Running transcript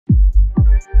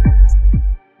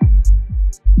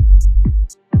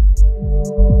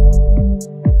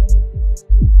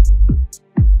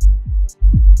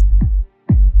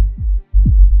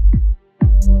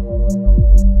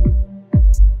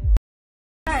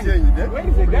Where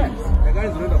is the gun? The gun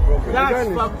is not a problem. That's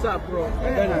fucked up, bro.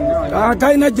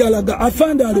 Kaina jalaga.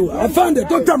 Afande,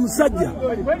 Dr. Musajja.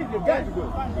 Where is the gun?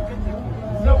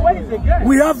 No, where is the gun?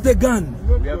 We have the gun.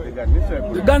 We have the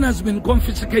gun. The gun has been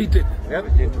confiscated. We have a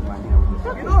gentleman.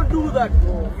 You don't do that,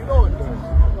 bro. You don't.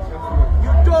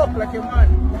 You talk like a man.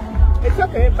 It's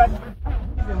okay, but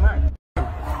he's a man.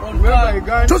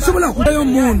 Tosobola kudayo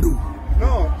mundu.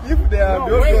 No, if they are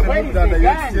those who remove that, you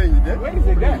exchange it. Where is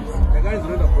the gun? The gun is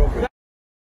not a problem.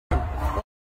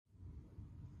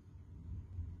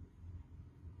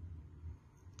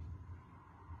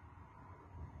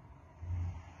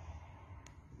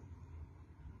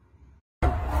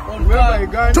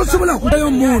 Tosobola kudayo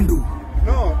mundu.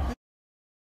 No.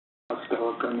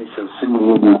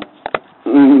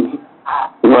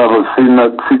 Wabo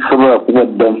sina siksobola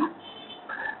kubaddemu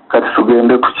kati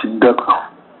tugende ku kiddako.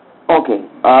 Okay.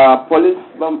 Police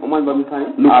omwami bamikani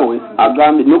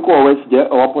Luko Owesije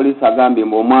owa police agambye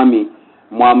omwami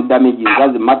mwamudamage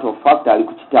as a matter of fact ali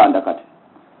ku kitanda kati.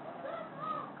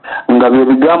 Nga bye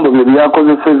bigambo bye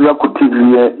byakozesezza ku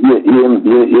TV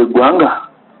y'eggwanga.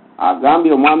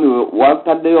 Agambye omwami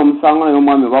wataddeyo omusango naye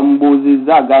omwami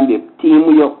bamubuuzizza agambye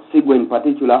tiimu yo Sigwe in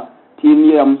particular tiimu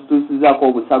ye yamusitusizaako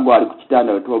obusago ali ku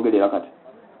kitanda wetwogerera kati.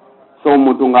 So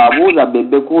omuntu ng'abuuza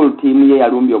Bebe Cool tiimu ye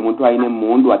yalumbye omuntu alina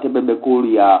emmundu ate Bebe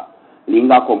Cool ya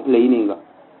linga complaining.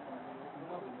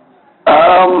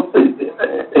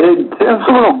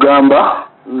 Ensobola okugamba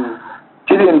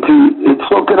kiri nti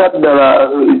ekisookera ddala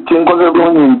kyenkoze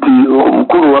bulungi nti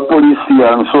omukulu wa poliisi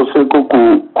yansooseeko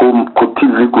ku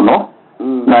TV kuno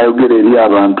n'ayogera eri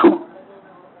abantu.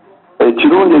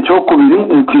 Ekirungi ekyokubiri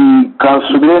nti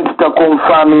kansubire nti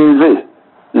takonfaminze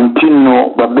nti nno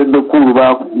Bebe Cool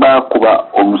bakuba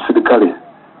omusirikale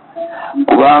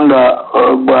kubanga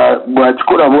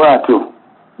bwakikola bwatyo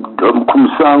ku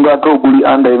musango ate oguli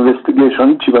under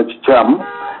investigation kiba kikyamu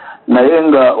naye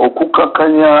nga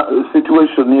okukakanya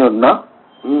situation yonna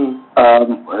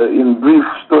in brief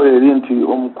story eri nti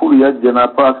omukulu yajja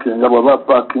n'apakinga bw'aba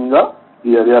apakinga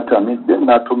yali atamidde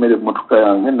n'atomera emmotoka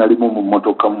yange nalimu mu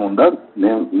mmotoka munda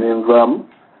nenvaamu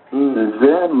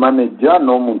nze manager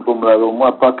n'omuntu omulala omu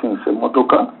apakingisa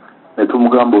emmotoka ne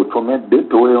tumugamba otomedde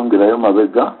teweeyongerayo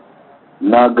mabega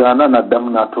n'agaana n'addamu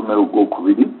n'atomera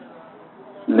ogwokubiri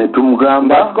ne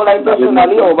tumugamba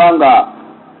obanga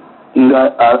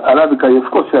nga alabika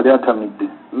yefukosi yali atamidde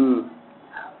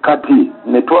kati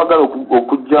ne twagala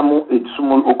okugyamu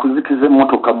ekisumo okuzikiza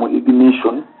emmotoka mu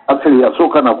ignition actually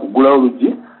yasooka nakugulawo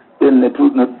olugi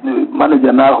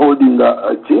manager n'aholdinga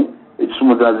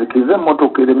ekisumo zazikiza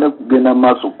emmotoka ereme kugenda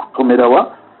maaso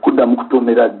kutomerawa kuddamu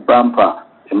kutomera bampa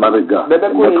emabega.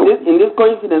 In this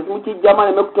coincidence mukijjamu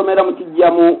aleme kutomera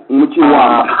mukijjamu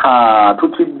mukiwamba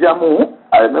tukijjamu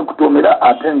aleme kutomera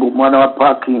ate nga omwana wa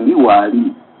parking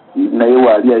waali naye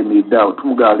waali ayimiridde awo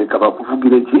tumugamba leka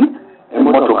bakuvugire ki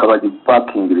emmotoka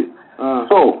bagipakingire.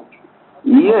 So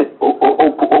ye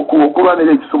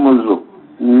okulwanira ekisumuzo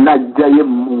najjayo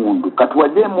emmundu kati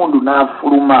wajja emmundu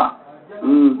n'afuluma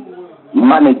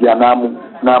manager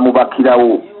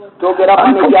n'amubakirawo. Togera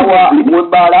manager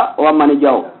w'ebbaala oba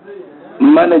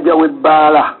manager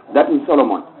w'ebbaala that is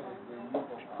Solomon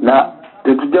na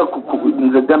tetujja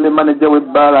nze gambe manager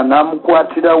w'ebbaala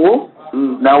n'amukwatirawo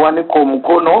n'awanika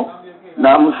omukono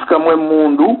n'amusikamu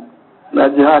emmundu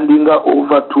n'agihandinga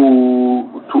over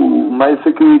to my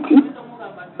security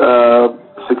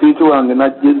security wange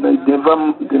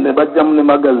ne bajjamu ne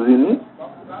magazini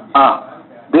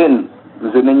then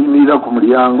nze nenyimirira ku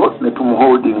mulyango ne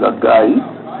tumuholdinga guy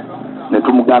ne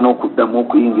tumugana okuddamu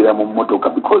okuyingira mu mmotoka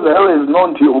because I always know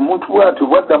nti omuntu bw'atyo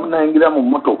bwaddamu nayingira mu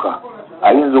mmotoka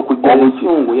ayinza okujjayo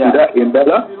ekingu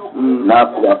endala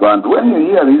n'akuba abantu. When you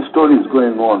hear these stories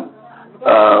going on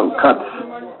cuts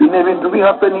bino ebintu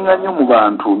bihappeninga nnyo mu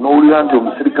bantu n'owulira nti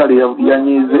omusirikale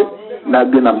yanyiize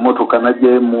n'agenda mu mmotoka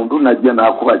n'ajjayo emundu n'ajja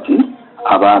n'akuba ki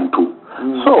abantu.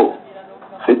 So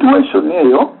situation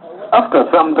eyo after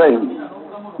some time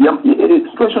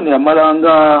situation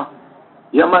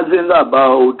yamaze nga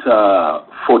about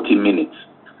 40 minutes.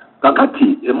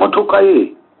 Kakati emmotoka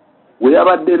ye we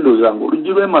yabadde ndooza ng'oluggi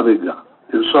lw'emabega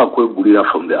terusobola kwegulira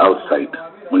from the outside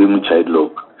mulimu child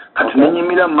lock. Kati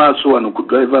nenyimira mu maaso wano ku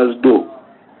driver's door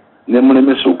ne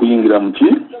mulemesa okuyingira mu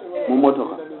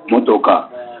motoka.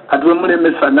 Kati we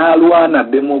mulemesa n'alwana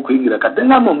addemu okuyingira kati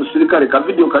ngamba omusirikale ka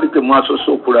video kali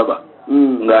temwasoose okulaba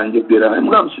nga njogera naye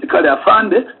mugamba omusirikale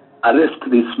afande arrest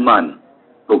this man.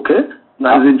 Okay?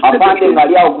 Afande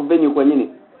ngali awo ku venue kwenyini.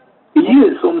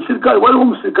 Yes, omusirikale waliwo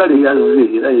omusirikale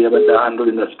yazze era yabadde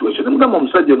handling the situation. Mugamba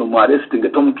omusajja ono mu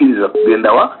arresting tomukiriza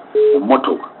kugenda wa mu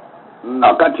motoka.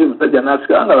 akati musajja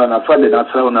nasikanga banafadde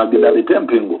nasalawo nagenda bita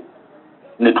empingo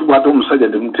ne tukwata omusajja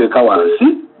ne muteeka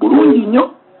wansi bulungi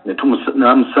nnyo ne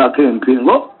namusaako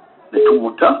empingo ne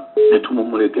tumuta ne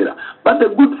tumumulekera. But the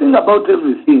good thing about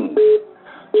everything,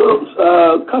 so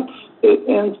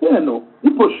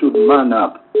people should man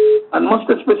up, and most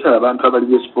especially abantu abali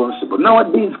responsible.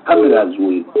 Nowadays cameras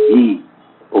will be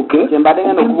okay. We have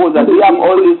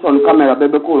all this on camera,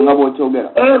 Bebe Cool.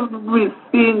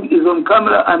 Everything is on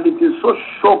camera, and it is so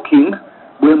shocking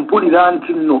when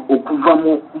Puliranti okuva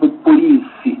mu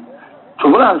police.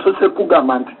 Chobola nsose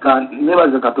kugamba nti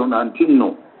nebaze Katonda nti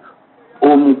nno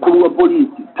omukulu wa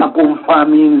polisi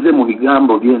takonfaminze mu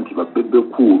bigambo bye nti ba Bebe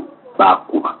Cool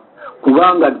bakuba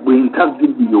kubanga bwenta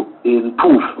video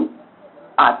entuufu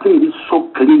ate eri so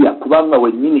clear kubanga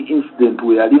wennyini incident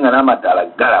we yalinga n'amadala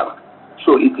galaba.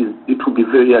 So it will be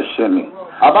very ashaming.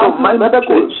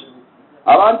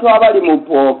 Abantu abali mu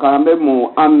kambe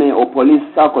mu army or police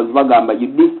circles bagamba you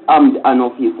disarmed an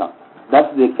officer.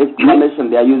 That's the explanation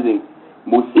they are using.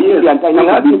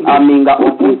 Disarming an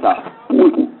officer.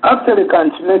 Actually,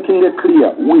 making it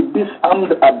clear, we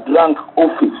disarmed a drunk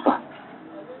officer.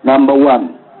 Number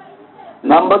one.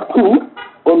 Number two,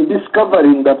 on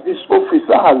discovering that this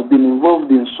officer has been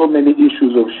involved in so many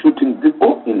issues of shooting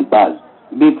people in bars.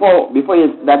 Before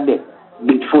yesterday.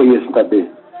 Before yesterday.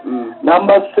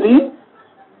 Number three,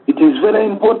 it is very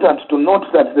important to note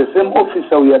that the same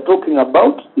officer we are talking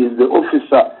about is the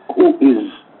officer who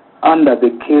is under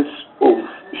the case of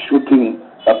shooting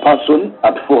a person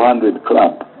at 400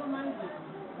 Club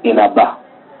in a bar.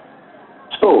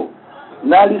 So,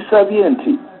 Nali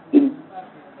Savienti,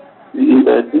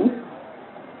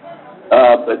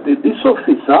 this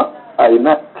officer, in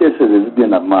that case, is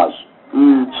being a mass.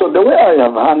 So the way I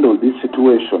have handled this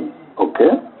situation,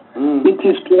 okay, it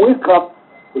is to wake up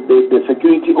the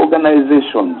security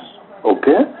organizations,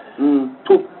 okay,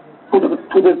 to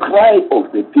the cry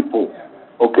of the people,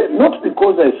 okay, not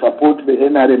because I support the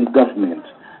NRM government,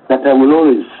 that I will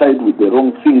always side with the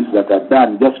wrong things that are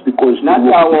done just because not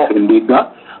our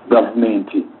government.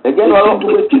 Again,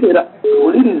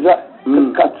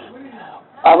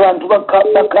 abantu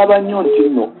bakaba nnyo nti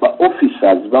nno ba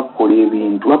officers bakola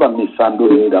ebintu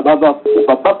babamisandulira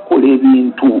bakola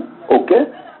ebintu, okay,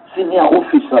 senior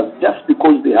officers just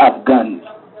because they have guns.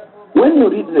 When you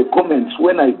read the comments,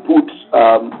 when I put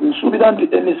nsubira nti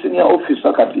any senior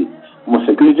officer kati mu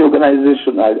security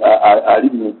organization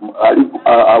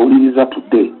awuliriza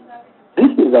today,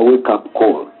 this is a wake up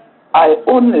call. I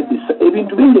only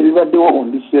ebintu bingi ebibaddewo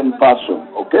on the same person,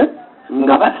 okay,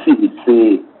 nga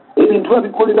basibitse ebintu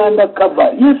babikolera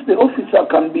undercover. Yes, the officer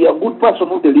can be a good person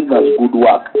who delivers good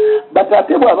work, but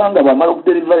ate bw'abanga bamala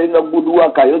okudelivering good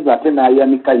work ayoza ate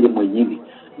n'ayanika ye mwenyini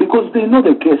because they know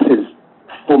the cases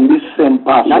from this same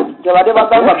person.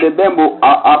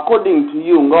 According to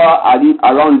you,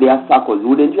 around their circles,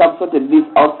 wouldn't you have sorted this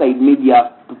outside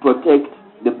media to protect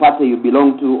the party you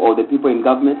belong to or the people in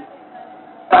government?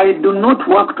 I do not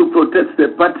work to protect the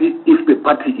party if the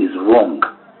party is wrong.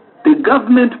 The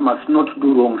government must not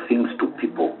do wrong things to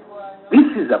people. This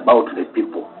is about the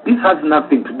people. This has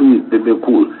nothing to do with Bebe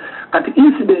Cool. At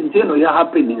incident, ya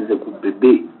happen in the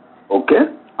Bebe, okay?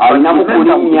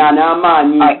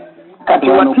 Kati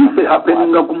watife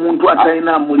happening kumuntu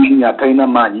ataina mulinya ataina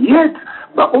manyi. Yet,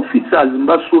 the officers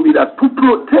mbasubira to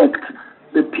protect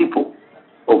the people,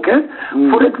 okay?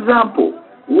 For example,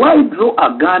 why draw a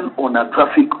gun on a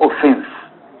traffic offense?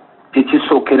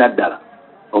 Tichisokera dala.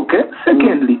 Okay.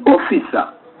 Secondly, officer,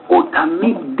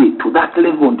 otamidde to that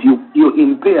level you're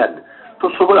impaired. To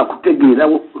sobola kutegeera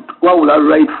wawula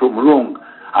right from wrong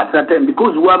at that time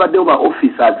because wabadde oba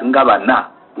officers nga bana.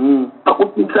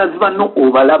 Officers bano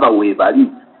obalaba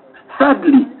weebali.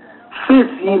 Thirdly,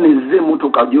 face yineze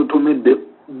emotoka gy'otomedde.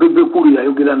 Bebe Cool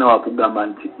yayogera nawe akugamba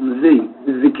nti nze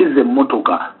zikize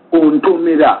emotoka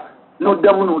ontomera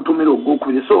noddamu n'otomera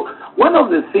ogwokubiri. So one of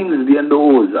the things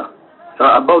lyendowooza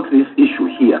about this issue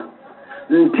here,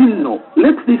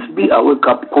 let this be a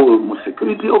wake-up call mu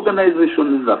security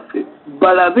organizations zaffe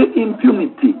balabe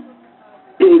impunity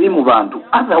eri mu bantu.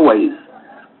 Otherwise,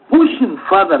 pushing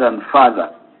further and further,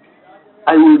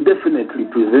 I will definitely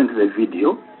present the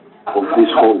video of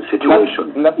this whole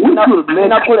situation. Is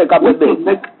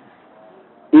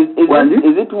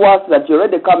it worse that you're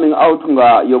already coming out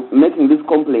and you're making this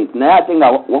complaint?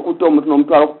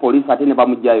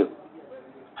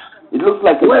 It looks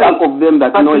like a chunk of them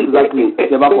that know exactly.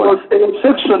 Because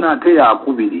section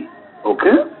akubiri,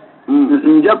 okay?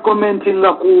 Nja commenting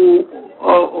ku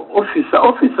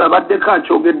officer badde ka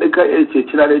kyogedde ka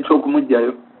ekirala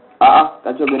ekyokumujjayo.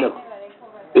 Kakyogedeko.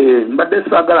 mbadde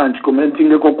saagala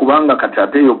nkikomentingeko kubanga kati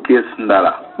ate yo case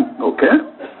ndala. Okay?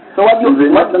 So what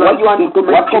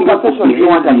compensation do you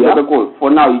want at Bebe Cool?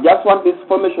 For now, you just want this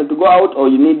information to go out, or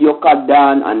you need your car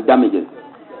done and damages?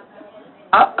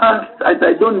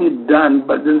 I don't need done,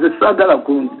 but then the saagala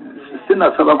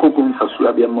sinasabako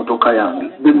kunsasula bya motoka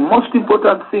yange. The most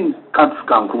important thing cats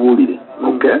kankubulire.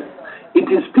 Okay? It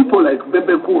is people like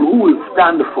Bebe Cool who will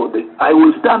stand for I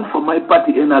will stand for my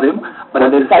party NRM, but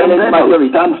at the same time I will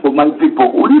stand for my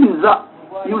people.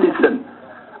 You listen.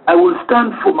 I will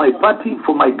stand for my party,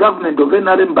 for my government of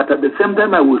NRM, but at the same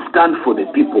time I will stand for the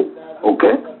people.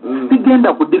 Okay?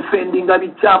 Sigenda ku defending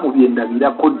abichamu byenda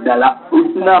birako ddala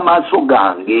n'amaaso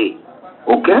gange.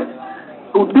 Okay?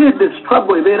 Today the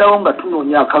struggle ebeerawo nga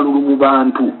tunoonya akalulu mu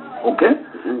bantu. Okay?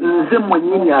 Nze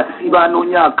mwennyini asiba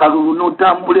anoonya akalulu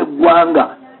n'otambula eggwanga.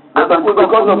 Abantu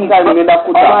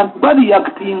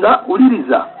babiyakitinga,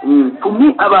 uliriza. To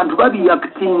me abantu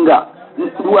babiyakitinga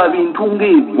lwa bintu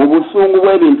ng'ebyo. Mu busungu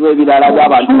bw'ebintu ebirala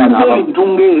by'abantu ebintu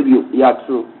ng'ebyo. Yeah,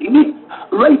 true.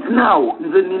 Right now,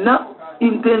 nze nina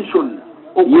intention.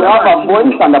 You have a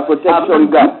voice and a protection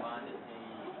guard.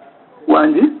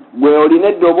 Wanji? Bwe olina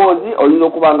eddoboozi olina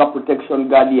okubanga protection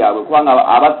guard yaabwe kubanga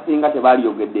abasinga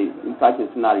tebaliyogedde in such a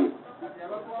scenario.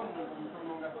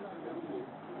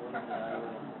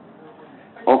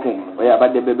 Okay,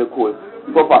 abadde Bebe Cool.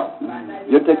 Papa,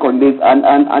 you take on this and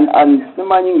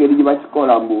simanyi ngeri gye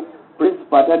bakikola mbu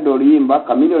principal atadde oluyimba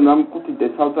Chameleone namukutidde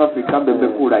South Africa Bebe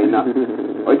Cool ayina.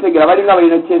 Oyitegera balinga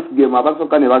balina chess game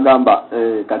abasooka ne bagamba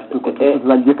kati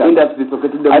industry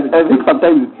soketidde. I think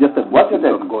sometimes it's just a what's your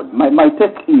take? God. My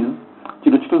take is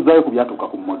kino kituzaayo ku byatuuka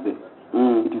ku Moze.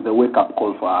 It is a wake up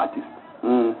call for artists.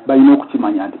 Balina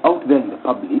okukimanya nti out there in the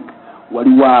public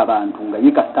waliwo abantu nga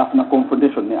yeka staff na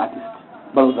confrontation ne artist.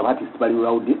 Balowooza artist bali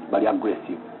rowdy bali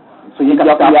aggressive. So yeka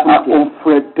staff na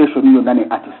confrontation yo nane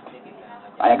artist.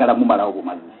 Ayagala mumalawo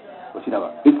bumazi.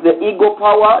 It's the ego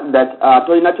power that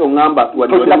tolina kyongamba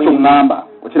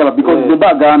because the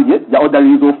bagambye the order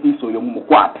is office oyo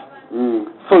mumukwata.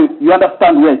 So you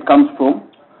understand where it comes from.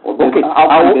 Okay, so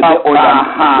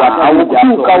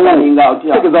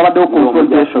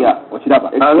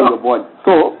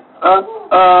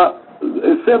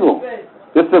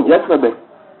yes, Bebe.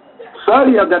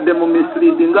 Sorry, ayogedde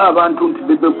misleading abantu nti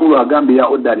Bebe Cool agambye ya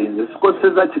ordering.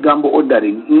 Sikoseza kigambo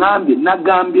ordering.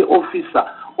 Nagambye officer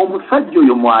omusajja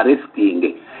oyo mu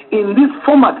arresting. In this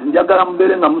format njagala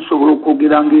mbeere nga musobola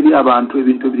okwogeranga eri abantu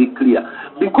ebintu biri clear.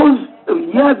 Because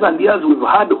years and years we've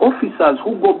had officers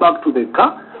who go back to the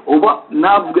car oba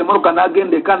navuga emmotoka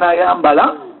n'agenda eka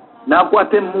n'ayambala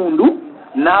n'akwata emmundu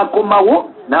n'akomawo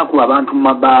n'akuba abantu mu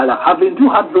mabaala. Haven't you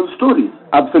heard those stories?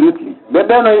 Absolutely. I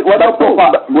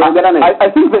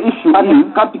think the issue is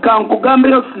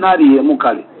kankugambeyo scenario emu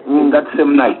kale that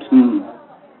same night.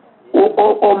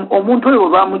 Omuntu oyo bwe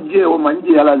bamugjeewo manyi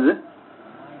gye yalaze?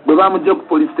 Bwe bamugje ku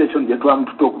police station gye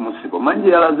twamututa okumusiba manyi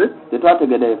gye yalaze?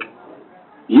 Tetwategedeyo.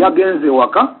 Yagenze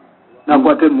ewaka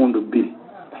n'akwata emmundu bbiri.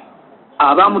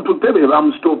 Abamututte be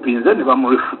bamustopinze ne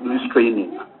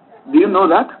bamurestraining. Do you know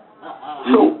that?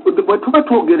 So, bwe tuba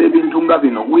twogera ebintu nga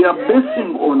bino, we are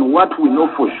basing on what we know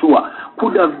for sure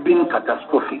could have been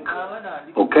catastrophic.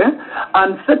 Okay?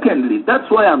 And secondly,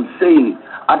 that's why I'm saying,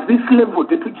 at this level,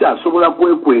 tetukyasobola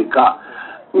kwekweka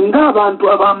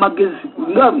ng'abantu ab'amagezi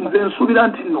nga nze nsuubira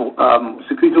nti no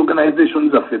security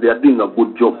organizations affe they are doing a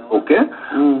good job. Okay?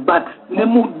 But ne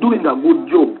mu doing a good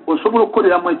job osobola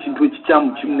okukoleramu ekintu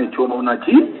ekikyamu kimu nekyonoona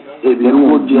ki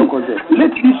ebirungi.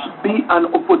 Let this be an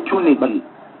opportunity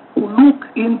to look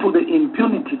into the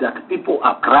impunity that people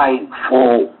are crying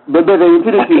for. Bebe, the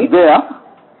impunity is there.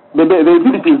 Bebe, the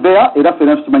impunity is there. Era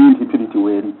fena tumanyi impunity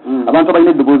weri. Abantu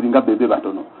abalina eddoboozi nga Bebe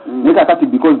batono. Neka kati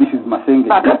because this is Masenge.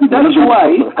 That's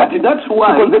why.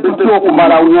 Because they tutyo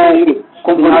okumalawo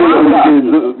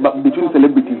between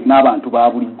celebrities n'abantu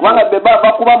baabuli. Kubanga Bebe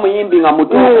bakuba muyimbi nga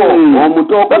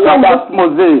omutooko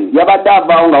Moze yabadde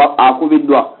avaawo nga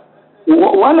akubiddwa.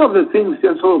 One of the things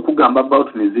so okugamba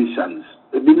about musicians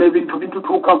bino ebintu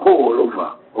bitutuukako all over.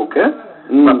 Okay?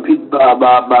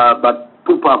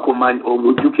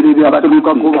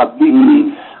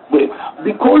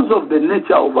 Because of the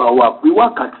nature of our work, we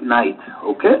work at night.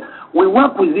 Okay? We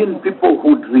work within people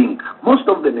who drink. Most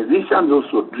of the musicians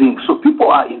also drink. So people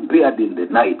are impaired in the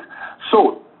night.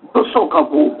 So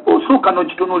osoka no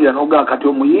kitunulira noga kati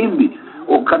omuyimbi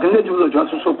okati ng'ekibuzo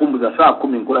kyasoose okumbuza saa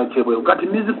 10 nkola kyebweru kati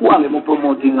music wange mu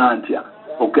promoting antya.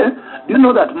 Okay? Do you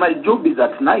know that my job is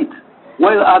at night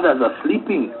while others are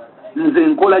sleeping? Nze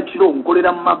nkola kiro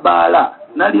nkolera mu mabaala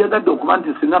naliyagadde okuba nti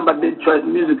singa mbadde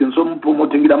music nsobola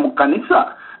promotingira mu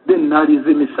kanisa then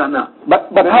nalize misana.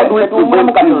 But how do we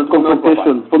prevent these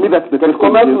confrontations? For me, that's the kind of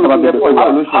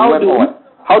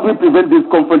how do we prevent these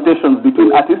confrontations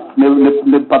between artists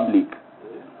and the public?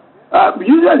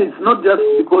 Usually it's not just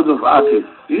because of artists.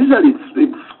 Usually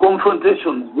it's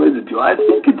confrontations with you. I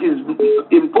think it is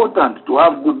important to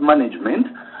have good management.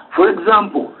 For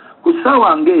example,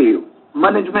 kusawa ngeyo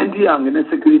management yange ne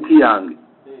security yange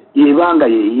yebanga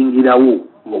yeyingirawo,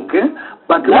 okay?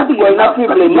 But that's why not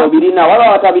privilege obirina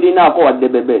wala watabirina ko wadde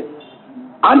bebe.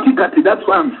 Antikati, that's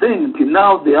why I'm saying till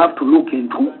now they have to look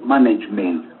into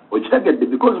management.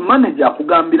 Because manager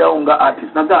akugambirawo nga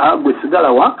artist naga agwe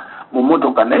sigala wa mu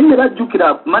motoka naye era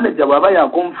jjukira manager bw'aba ya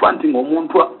confronting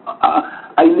omuntu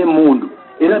ayine mundu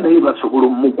era naye basobola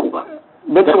omukuba.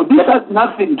 So this has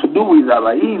nothing to do with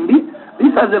abayimbi.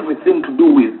 This has everything to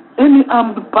do with any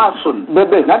armed person.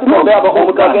 Bebe,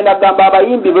 omuntu agenda kugamba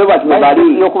abayimbi bwe bati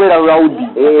bali okubeera rowdy.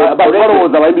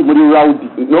 Balowooza abayimbi muli rowdy.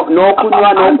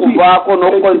 N'okunywa n'okuvaako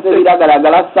n'okukozesa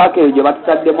ebiragalagala saako eyo gye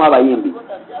batutaddemu abayimbi.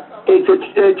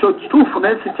 Ekyo kituufu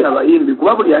naye si kyabayimbi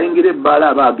kuba buli ayingira ebbaala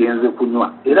aba agenze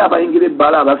kunywa era abayingira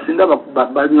ebbaala abasinga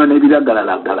banywa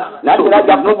n'ebiragalalagala. Naye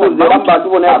ajja kubuuza era mu bantu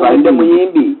bonna yatomedde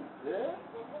muyimbi.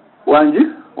 Wangi?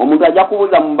 Omuntu ajja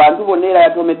kubuuza mu bantu bonna era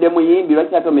yatomedde muyimbi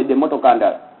lwaki yatomedde emmotoka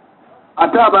ndala?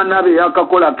 Ate abaana be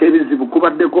yakakolako ebizibu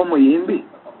kubaddeko omuyimbi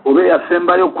oba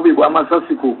yasembayo okubibwa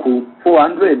amasasi ku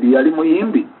 400 yali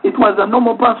muyimbi. It was a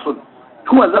normal person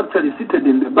who was actually seated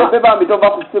in the bar. Bebe bambi tova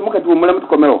kusimuke tuwumule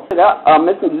mutukomewo.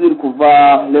 Message ziri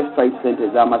kuva left right center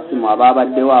z'amasimu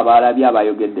ababaddewo abalabye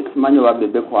abayogedde simanyi oba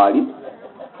Bebe kwali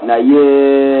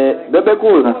naye Bebe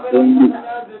Cool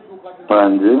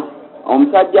Panje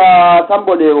omusajja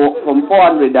somebody from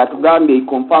 400 atugambye he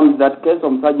confirms that case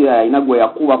omusajja alina gwe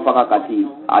yakuba paka kati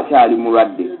akyali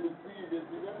mulwadde.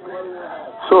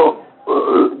 So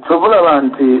sobulaba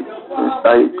nti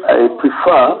I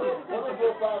prefer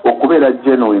okubeera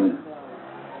genuine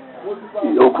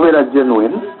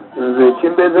nze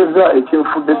ekimbezeza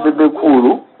ekinfudde Bebe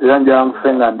Cool era njala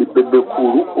nkufe nga ndi Bebe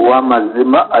Cool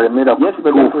ow'amazima alemera ku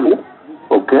kituufu.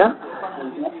 Okay,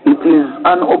 it is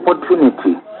an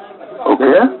opportunity,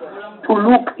 okay, to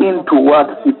look into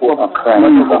what people are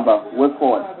crying about. Way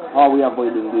forward, how are we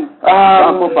avoiding this?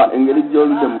 Engeri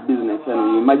gy'oludde mu business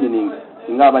and imagining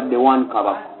singa abadde one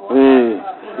cover.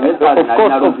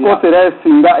 Of course, era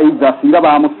singa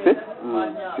bamuffe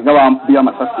singa bamubira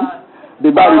amasasi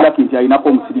Bebe ali lucky nti alinako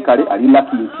omusirikale ali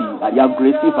lucky nti ali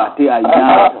aggressive ate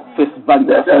alina face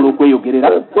value asobola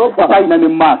okweyogerera alina ne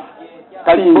mass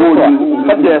kali ng'oli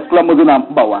yasitula mozo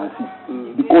n'amukuba wansi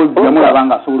because yamulaba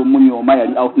nga asobola omunyooma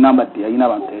yali outnumbered yalina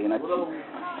abantu yalina ki.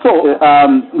 So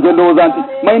nze ndowooza nti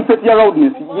mindset ya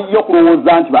loudness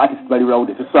y'okulowooza nti ba artist bali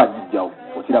loud tesobola gijjawo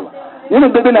okiraba. Naye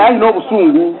Bebe naye alina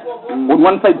obusungu on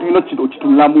one side tulina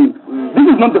kitulamu. This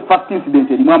is not the first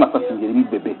incident erimu amasasi ng'erimu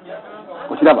Bebe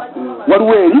okiraba.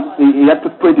 Waliwo eri eya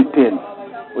 2010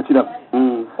 okiraba.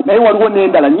 Naye waliwo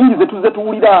n'endala nyingi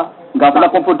zetuwulira ng'afuna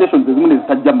confrontations ezimu ne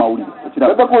zitajja mawulire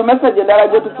okiraba. Bebe ku message endala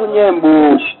gye tufunye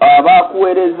mbu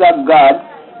abakuweereza guard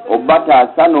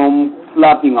obataasa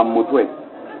n'omuflapping mu mutwe.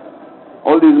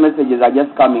 All these messages are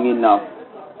just coming in now.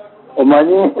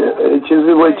 Omanyi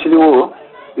ekizibu ekiriwo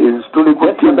is tuli ku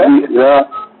TV ya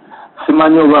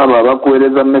simanyi oba abo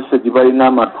abakuweereza message balina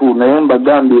amatu naye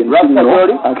mbagambye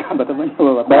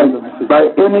by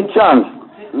any chance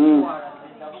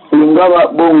singa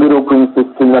bongera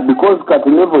okuinsistinga because kati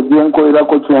level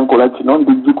gyenkolerako kyenkola kino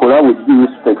ndigikola with due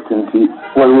respect nti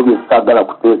waliwo byesitagala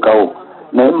kuteekawo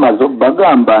naye mmaze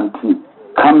bagamba nti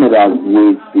cameras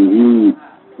weeziri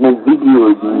ne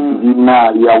videos zirina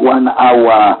ya 1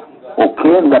 hour.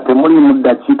 Okay, nga temuli mu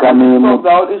ddakiika n'emu.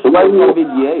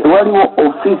 Waliwo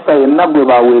ofisa yenna gwe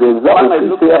baweereza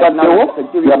ofisa yabaddewo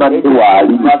yabadde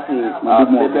waali.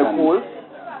 Bebe Cool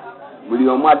buli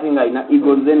omu ate nga alina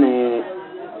ego ze ne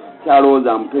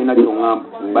kyalowooza mutulina kyongamba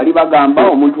bali bagamba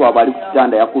omuntu waabwe ali ku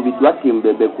kitanda yakubiddwa tiimu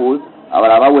Bebe Cool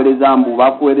abalala baweereza mbu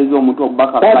bakuweereza omuntu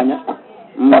okubakakanya.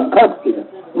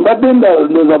 Mbadde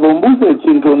ndowooza bombuuza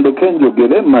ekintu ndeke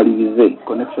njogere mmalirize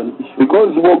connection issue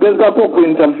because bw'ogezako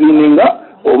okuinterveninga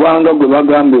obanga gwe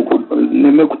bagambye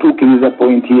neme kutuukiriza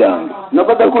point yange. No,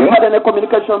 but there could be a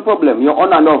communication problem. You're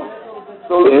on and off.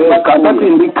 So kati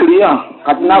ndi clear.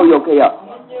 Kati now you're okay.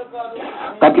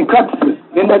 Kati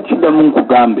nenda kiddamu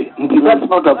nkugambe nti that's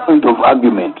not a point of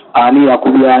argument. Ani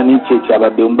yakubya ani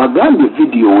kyabadde mbagambye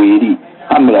video eri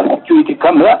camera, security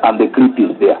camera, and the clip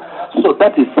is there. So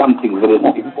that is something very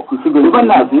simple. Kuba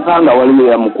nazibanga waliwo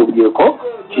yamukubyeko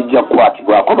kijja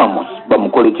kukwatibwako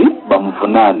bamukole ki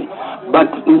bamuvunaane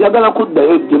but njagala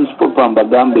kuddayo James Popper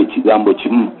mbagambe ekigambo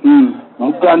kimu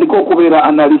mutandika okubeera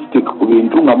analytic ku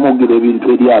bintu nga mwogera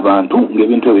ebintu eri abantu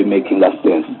ng'ebintu ebimaking a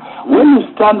sense. When you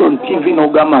stand on TV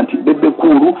n'ogamba nti Bebe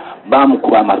Cool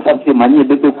bamukuba amasasi emanye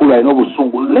Bebe Cool alina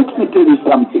obusungu, let me tell you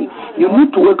something. You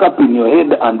need to wake up in your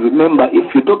head and remember,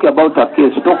 if you talk about a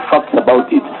case, talk facts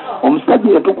about it.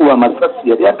 Omusajja yatukuba amasasi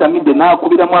yali atamidde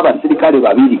n'akubiramu abasirikale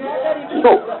babiri. So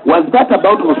was that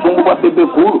about busungu bwa Bebe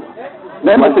Cool?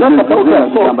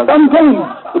 Sometimes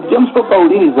James Popper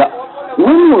uliriza,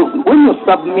 when you're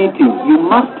submitting, you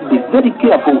must be very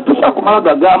careful. Tushakumala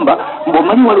gagamba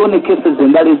mbomanyi waliwo ne cases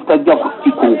endala ezitajja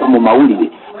ku mawulire.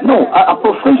 No, a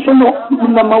professional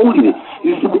na mawulire,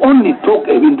 you should only talk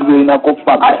ebintu byinako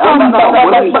facts.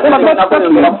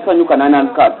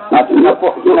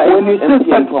 When you say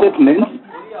such statements,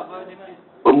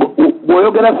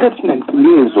 boyogera statements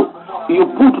lezo, you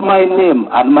put my name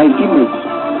and my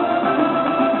image